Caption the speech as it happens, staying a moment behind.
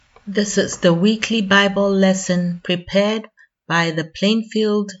This is the weekly Bible lesson prepared by the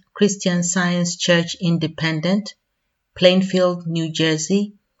Plainfield Christian Science Church Independent, Plainfield, New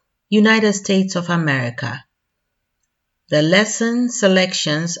Jersey, United States of America. The lesson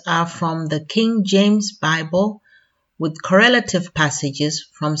selections are from the King James Bible with correlative passages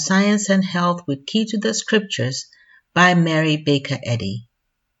from Science and Health with Key to the Scriptures by Mary Baker Eddy.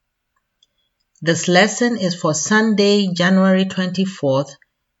 This lesson is for Sunday, January 24th,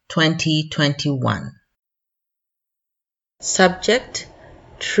 2021. Subject: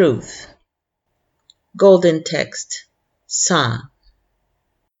 Truth. Golden Text: Psalm.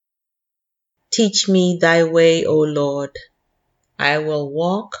 Teach me thy way, O Lord. I will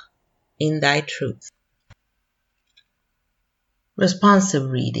walk in thy truth.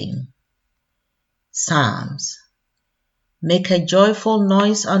 Responsive reading. Psalms. Make a joyful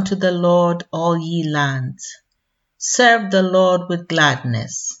noise unto the Lord, all ye lands. Serve the Lord with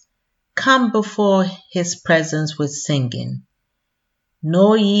gladness. Come before his presence with singing.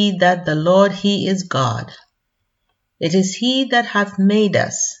 Know ye that the Lord he is God. It is he that hath made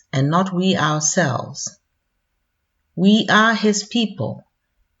us, and not we ourselves. We are his people,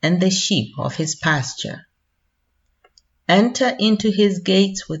 and the sheep of his pasture. Enter into his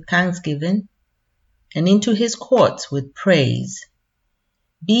gates with thanksgiving, and into his courts with praise.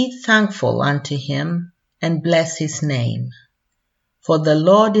 Be thankful unto him, and bless his name. For the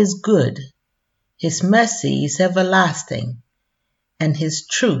Lord is good, his mercy is everlasting, and his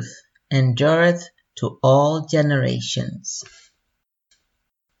truth endureth to all generations.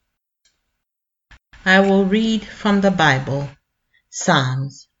 I will read from the Bible,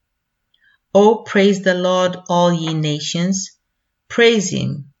 Psalms. O praise the Lord, all ye nations, praise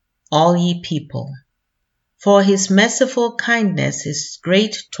him, all ye people. For his merciful kindness is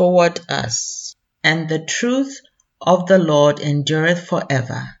great toward us, and the truth of the Lord endureth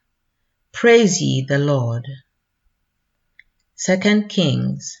forever. Praise ye the Lord. 2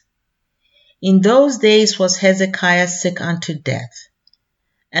 Kings. In those days was Hezekiah sick unto death.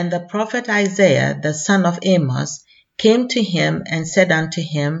 And the prophet Isaiah, the son of Amos, came to him and said unto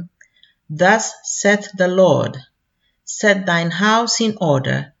him, Thus saith the Lord, Set thine house in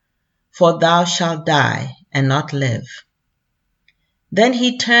order, for thou shalt die, and not live. Then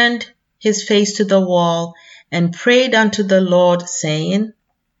he turned his face to the wall, and prayed unto the Lord, saying,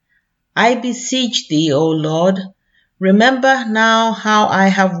 I beseech thee, O Lord, remember now how I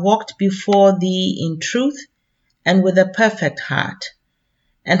have walked before thee in truth and with a perfect heart,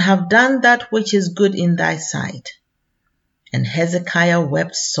 and have done that which is good in thy sight. And Hezekiah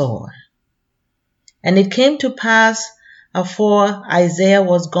wept sore. And it came to pass, afore Isaiah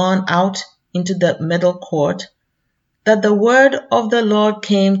was gone out into the middle court, that the word of the Lord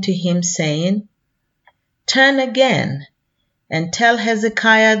came to him, saying, Turn again, and tell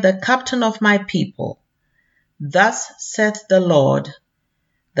Hezekiah the captain of my people, Thus saith the Lord,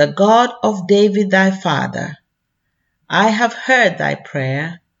 the God of David thy father, I have heard thy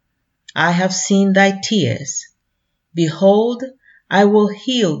prayer, I have seen thy tears. Behold, I will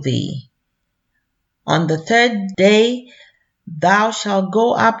heal thee. On the third day thou shalt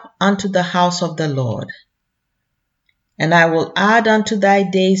go up unto the house of the Lord. And I will add unto thy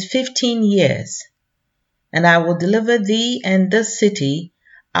days 15 years, and I will deliver thee and this city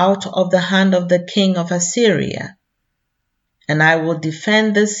out of the hand of the king of Assyria. And I will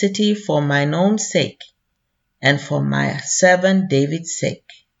defend this city for mine own sake, and for my servant David's sake.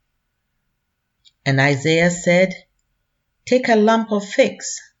 And Isaiah said, Take a lump of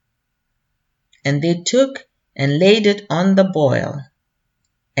figs. And they took and laid it on the boil,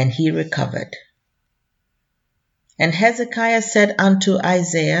 and he recovered. And Hezekiah said unto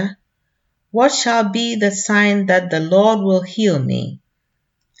Isaiah, What shall be the sign that the Lord will heal me,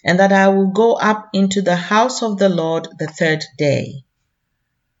 and that I will go up into the house of the Lord the third day?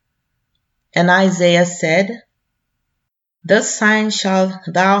 And Isaiah said, This sign shalt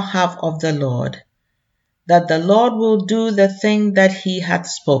thou have of the Lord, that the Lord will do the thing that he hath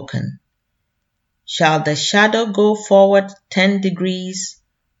spoken. Shall the shadow go forward 10 degrees,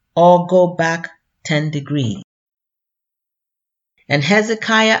 or go back 10 degrees? And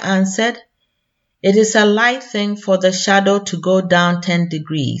Hezekiah answered, It is a light thing for the shadow to go down 10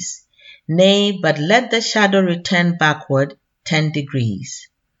 degrees. Nay, but let the shadow return backward 10 degrees.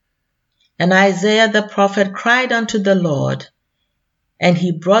 And Isaiah the prophet cried unto the Lord, and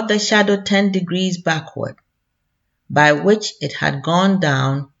he brought the shadow 10 degrees backward, by which it had gone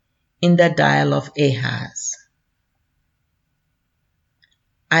down in the dial of Ahaz.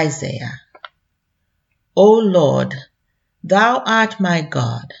 Isaiah. O Lord, thou art my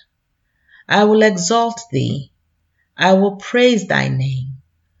God. I will exalt thee. I will praise thy name.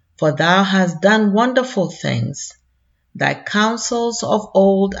 for thou hast done wonderful things. Thy counsels of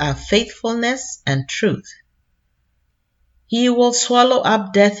old are faithfulness and truth. He will swallow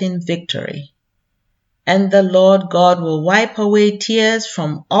up death in victory, and the Lord God will wipe away tears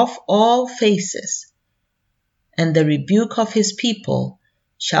from off all faces, and the rebuke of his people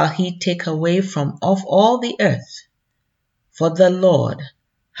shall he take away from off all the earth, for the Lord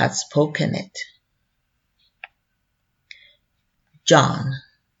hath spoken it. John.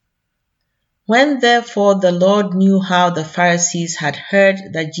 When therefore the Lord knew how the Pharisees had heard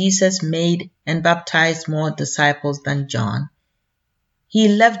that Jesus made and baptized more disciples than John, he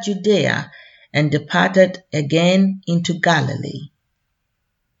left Judea and departed again into Galilee.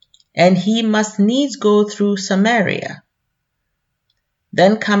 And he must needs go through Samaria.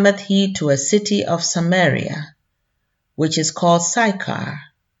 Then cometh he to a city of Samaria, which is called Sychar,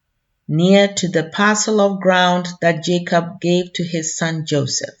 near to the parcel of ground that Jacob gave to his son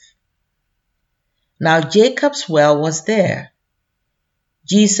Joseph. Now Jacob's well was there.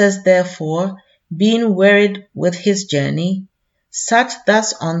 Jesus therefore, being wearied with his journey, sat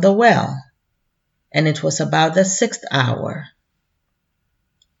thus on the well, and it was about the 6th hour.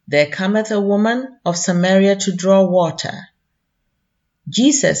 There cometh a woman of Samaria to draw water.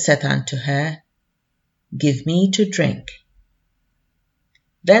 Jesus said unto her, Give me to drink.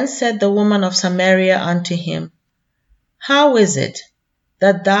 Then said the woman of Samaria unto him, How is it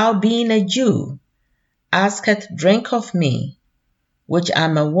that thou, being a Jew, asketh drink of me, which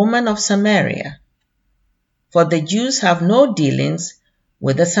am a woman of Samaria? For the Jews have no dealings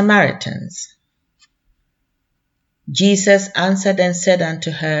with the Samaritans. Jesus answered and said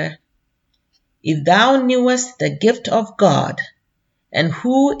unto her, If thou knewest the gift of God, and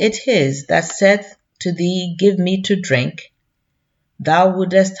who it is that saith to thee, Give me to drink, thou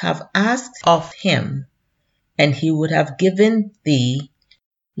wouldest have asked of him, and he would have given thee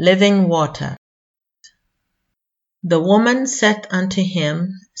living water. The woman said unto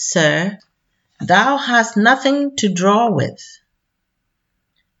him, Sir, thou hast nothing to draw with,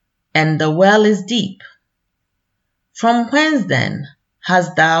 and the well is deep. From whence then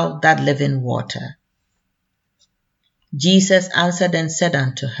hast thou that living water? Jesus answered and said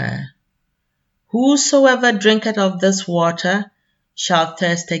unto her, Whosoever drinketh of this water shall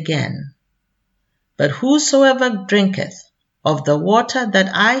thirst again. But whosoever drinketh of the water that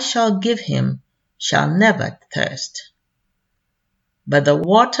I shall give him shall never thirst. But the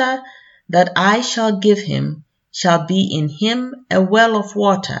water that I shall give him shall be in him a well of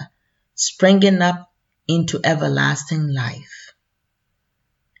water, springing up into everlasting life.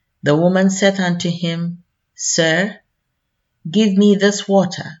 The woman said unto him, Sir, give me this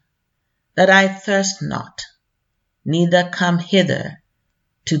water, that I thirst not, neither come hither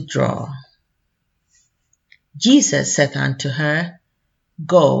to draw. Jesus said unto her,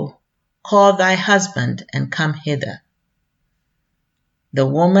 Go, call thy husband, and come hither. The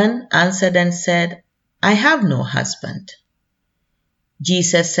woman answered and said, I have no husband.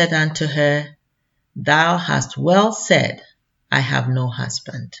 Jesus said unto her, Thou hast well said, I have no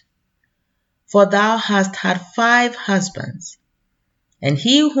husband. For thou hast had 5 husbands, and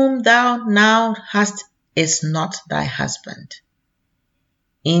he whom thou now hast is not thy husband.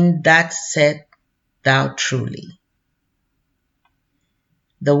 In that said thou truly.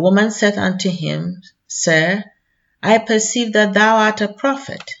 The woman said unto him, Sir, I perceive that thou art a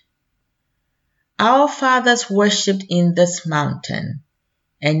prophet. Our fathers worshipped in this mountain,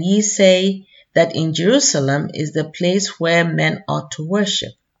 and ye say that in Jerusalem is the place where men ought to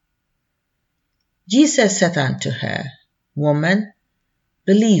worship. Jesus said unto her, Woman,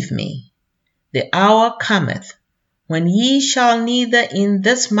 believe me, the hour cometh when ye shall neither in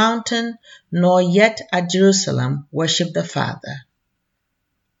this mountain nor yet at Jerusalem worship the Father.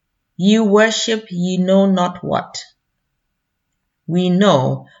 Ye worship ye know not what. We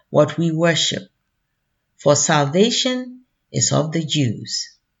know what we worship, for salvation is of the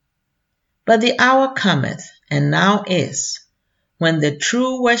Jews. But the hour cometh, and now is, when the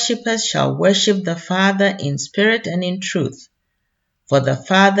true worshippers shall worship the Father in spirit and in truth, for the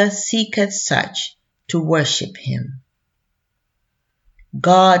Father seeketh such to worship him.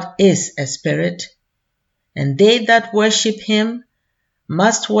 God is a spirit, and they that worship him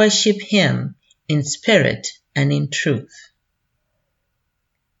must worship him in spirit and in truth.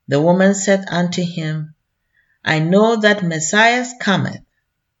 The woman said unto him, I know that Messiah cometh,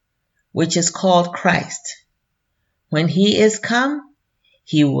 which is called Christ. When he is come,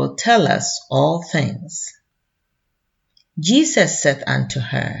 he will tell us all things. Jesus said unto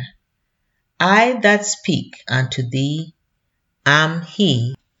her, I that speak unto thee am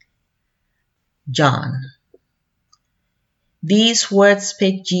he. John. These words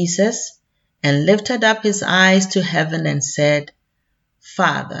spake Jesus, and lifted up his eyes to heaven and said,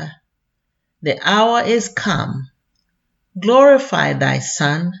 Father, the hour is come. Glorify thy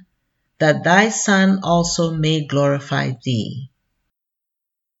Son, that thy Son also may glorify thee.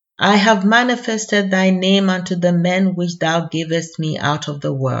 I have manifested thy name unto the men which thou gavest me out of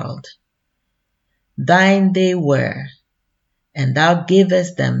the world. Thine they were, and thou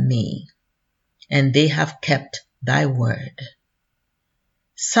gavest them me, and they have kept thy word.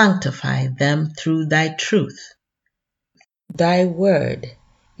 Sanctify them through thy truth. Thy word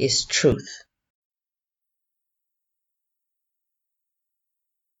is truth.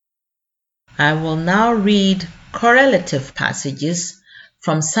 I will now read correlative passages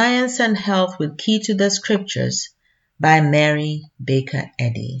from Science and Health with Key to the Scriptures by Mary Baker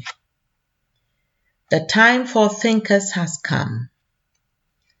Eddy. The time for thinkers has come.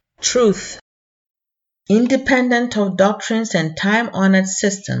 Truth, independent of doctrines and time-honored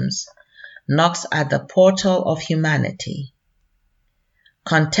systems, knocks at the portal of humanity.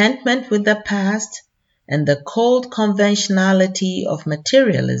 Contentment with the past and the cold conventionality of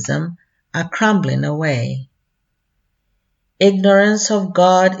materialism are crumbling away. Ignorance of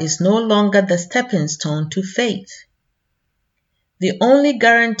God is no longer the stepping stone to faith. The only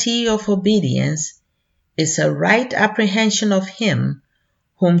guarantee of obedience is a right apprehension of Him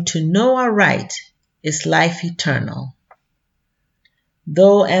whom to know aright is life eternal.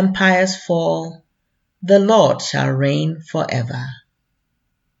 Though empires fall, the Lord shall reign forever.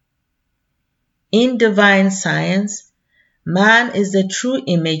 In divine science, man is the true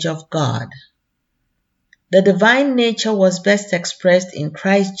image of God. The divine nature was best expressed in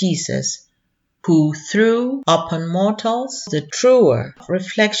Christ Jesus, who threw upon mortals the truer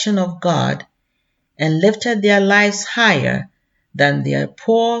reflection of God and lifted their lives higher than their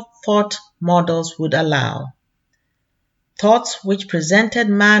poor thought models would allow. Thoughts which presented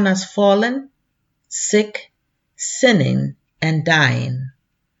man as fallen, sick, sinning, and dying.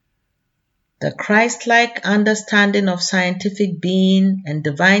 The Christ-like understanding of scientific being and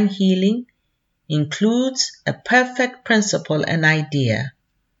divine healing includes a perfect principle and idea,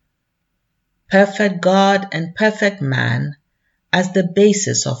 perfect God and perfect man as the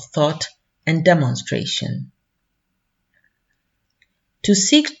basis of thought and demonstration. To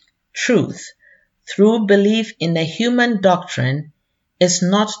seek truth through belief in a human doctrine is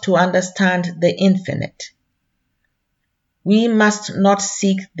not to understand the infinite. We must not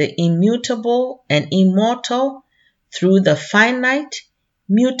seek the immutable and immortal through the finite,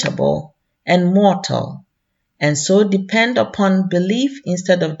 mutable, and mortal, and so depend upon belief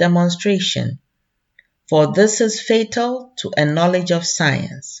instead of demonstration, for this is fatal to a knowledge of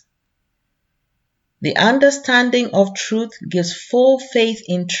science. The understanding of truth gives full faith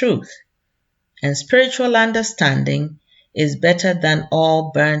in truth, and spiritual understanding is better than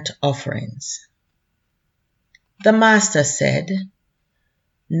all burnt offerings. The Master said,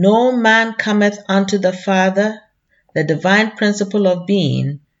 No man cometh unto the Father, the divine principle of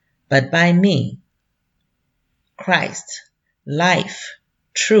being, but by me. Christ, life,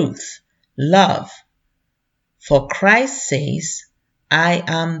 truth, love. For Christ says, I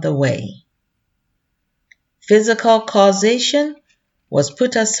am the way. Physical causation was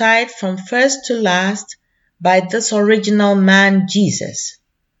put aside from first to last by this original man, Jesus.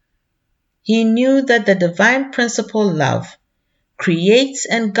 He knew that the divine principle love creates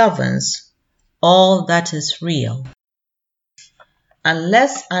and governs all that is real.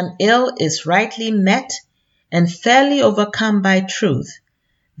 Unless an ill is rightly met and fairly overcome by truth,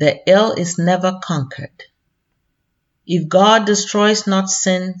 the ill is never conquered. If God destroys not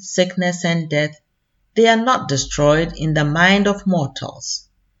sin, sickness, and death, they are not destroyed in the mind of mortals,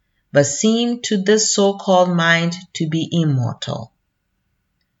 but seem to this so-called mind to be immortal.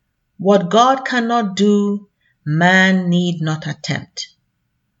 What God cannot do, man need not attempt.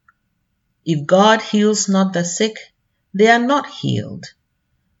 If God heals not the sick, they are not healed,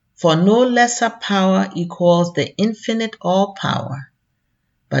 for no lesser power equals the infinite all-power,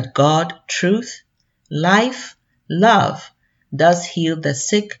 but God, truth, life, love, does heal the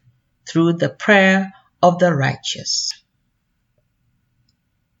sick through the prayer of the righteous.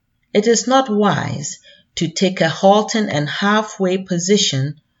 It is not wise to take a halting and halfway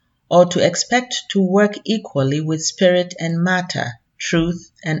position or to expect to work equally with spirit and matter,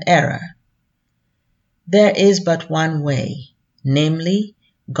 truth and error. There is but one way, namely,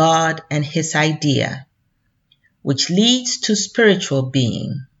 God and His idea, which leads to spiritual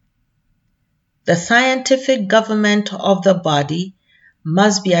being. The scientific government of the body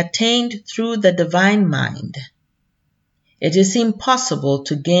must be attained through the divine mind. It is impossible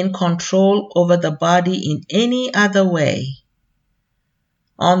to gain control over the body in any other way.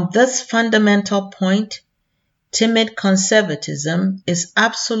 On this fundamental point, timid conservatism is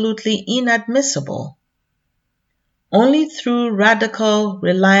absolutely inadmissible. Only through radical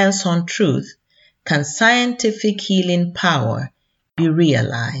reliance on truth can scientific healing power be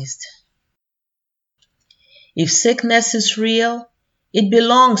realized. If sickness is real, it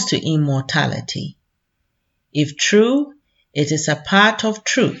belongs to immortality. If true, it is a part of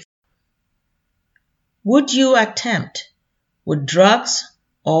truth. Would you attempt, with drugs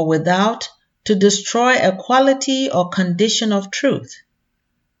or without, to destroy a quality or condition of truth?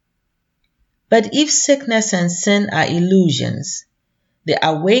 But if sickness and sin are illusions, the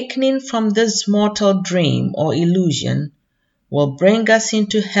awakening from this mortal dream or illusion will bring us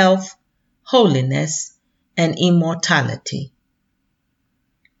into health, holiness, and immortality.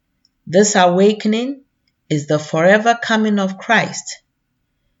 This awakening is the forever coming of Christ,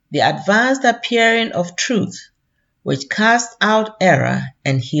 the advanced appearing of truth, which casts out error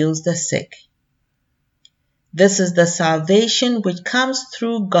and heals the sick. This is the salvation which comes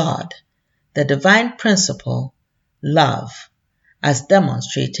through God, the divine principle, love, as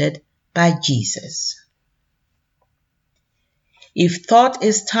demonstrated by Jesus. If thought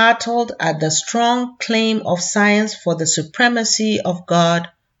is startled at the strong claim of science for the supremacy of God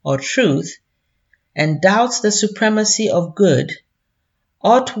or truth, and doubts the supremacy of good,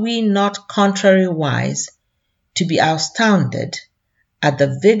 ought we not contrariwise to be astounded at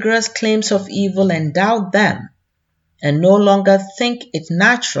the vigorous claims of evil and doubt them, and no longer think it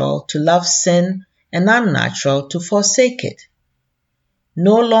natural to love sin and unnatural to forsake it?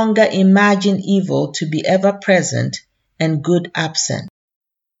 No longer imagine evil to be ever present and good absent.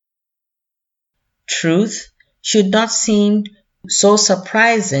 Truth should not seem so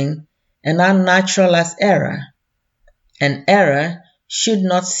surprising and unnatural as error, and error should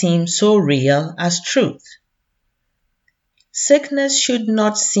not seem so real as truth. Sickness should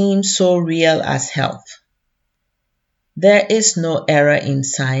not seem so real as health. There is no error in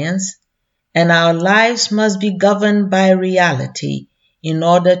science, and our lives must be governed by reality in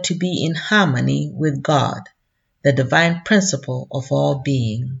order to be in harmony with God, the divine principle of all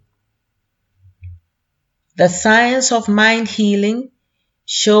being. The science of mind healing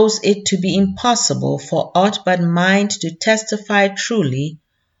shows it to be impossible for aught but mind to testify truly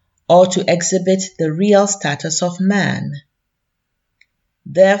or to exhibit the real status of man.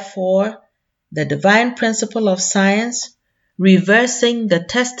 Therefore, the divine principle of science, reversing the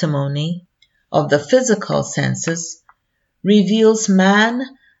testimony of the physical senses, reveals man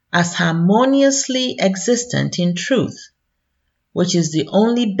as harmoniously existent in truth, which is the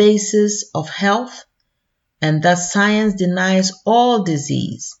only basis of health, and thus science denies all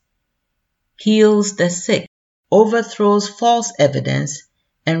disease, heals the sick, overthrows false evidence,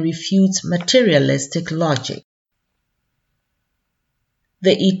 and refutes materialistic logic.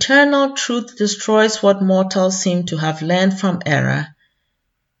 The eternal truth destroys what mortals seem to have learned from error,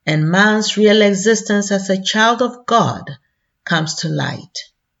 and man's real existence as a child of God comes to light.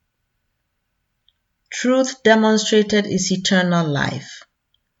 Truth demonstrated is eternal life.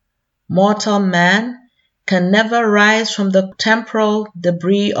 Mortal man can never rise from the temporal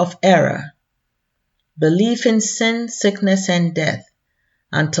debris of error, belief in sin, sickness, and death,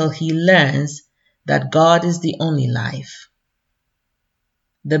 until he learns that God is the only life.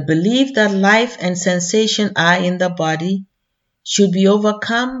 The belief that life and sensation are in the body should be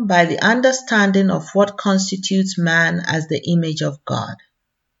overcome by the understanding of what constitutes man as the image of God.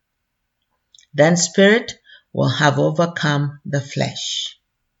 Then spirit will have overcome the flesh.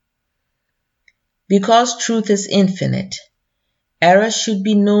 Because truth is infinite, error should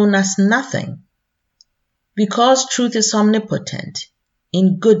be known as nothing. Because truth is omnipotent,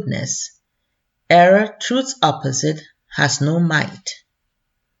 in goodness, error, truth's opposite, has no might.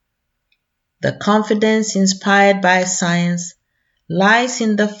 The confidence inspired by science lies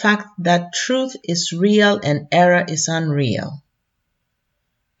in the fact that truth is real and error is unreal.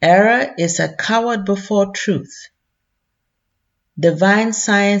 Error is a coward before truth. Divine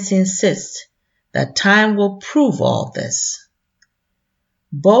science insists that time will prove all this.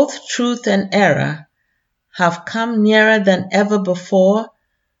 Both truth and error have come nearer than ever before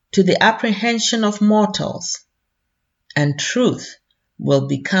to the apprehension of mortals, and truth will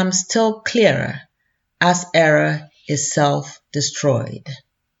become still clearer as error is self-destroyed.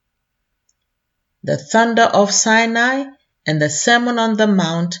 The thunder of Sinai and the Sermon on the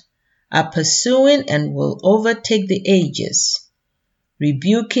Mount are pursuing and will overtake the ages,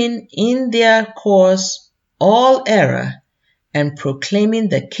 rebuking in their course all error and proclaiming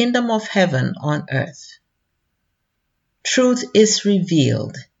the kingdom of heaven on earth. Truth is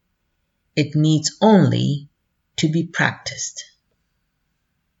revealed. It needs only to be practiced.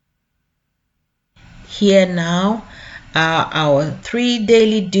 Here now are our 3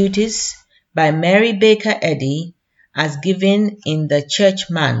 daily duties by Mary Baker Eddy as given in the church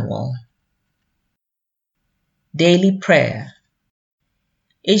manual. Daily prayer.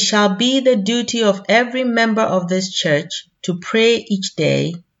 It shall be the duty of every member of this church to pray each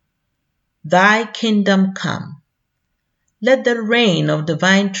day, Thy kingdom come. Let the reign of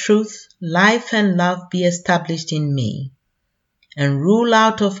divine truth, life, and love be established in me, and rule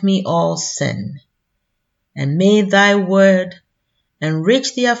out of me all sin. And may thy word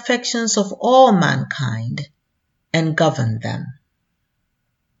enrich the affections of all mankind and govern them.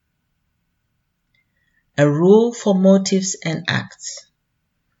 A rule for motives and acts.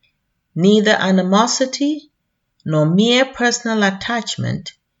 Neither animosity nor mere personal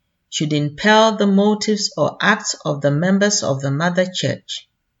attachment should impel the motives or acts of the members of the Mother Church.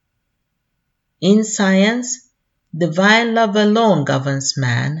 In science, divine love alone governs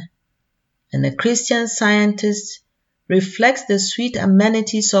man, and a Christian Scientist reflects the sweet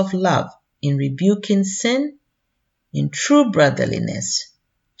amenities of love in rebuking sin, in true brotherliness,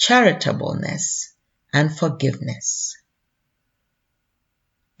 charitableness, and forgiveness.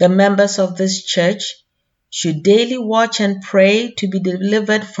 The members of this church should daily watch and pray to be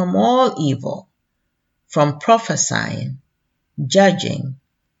delivered from all evil, from prophesying, judging,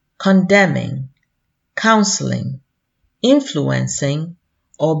 condemning, counseling, influencing,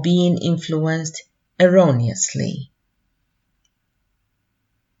 or being influenced erroneously.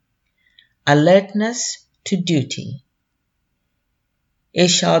 Alertness to duty. It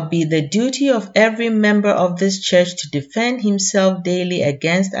shall be the duty of every member of this church to defend himself daily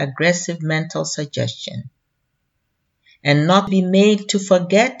against aggressive mental suggestion, and not be made to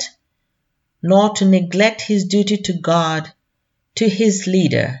forget nor to neglect his duty to God, to his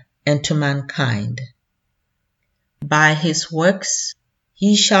leader, and to mankind. By his works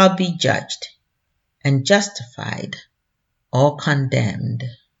he shall be judged and justified or condemned.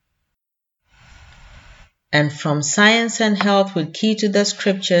 And from Science and Health with Key to the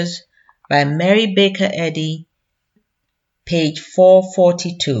Scriptures by Mary Baker Eddy, page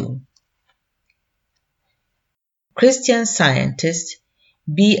 442. Christian Scientists,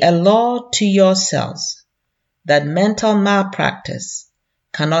 be a law to yourselves that mental malpractice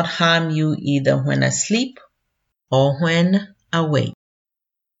cannot harm you either when asleep or when awake.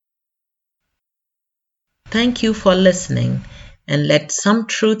 Thank you for listening, and let some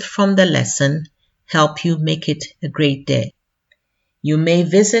truth from the lesson help you make it a great day. You may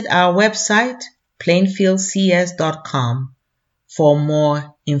visit our website, plainfieldcs.com, for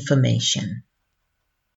more information.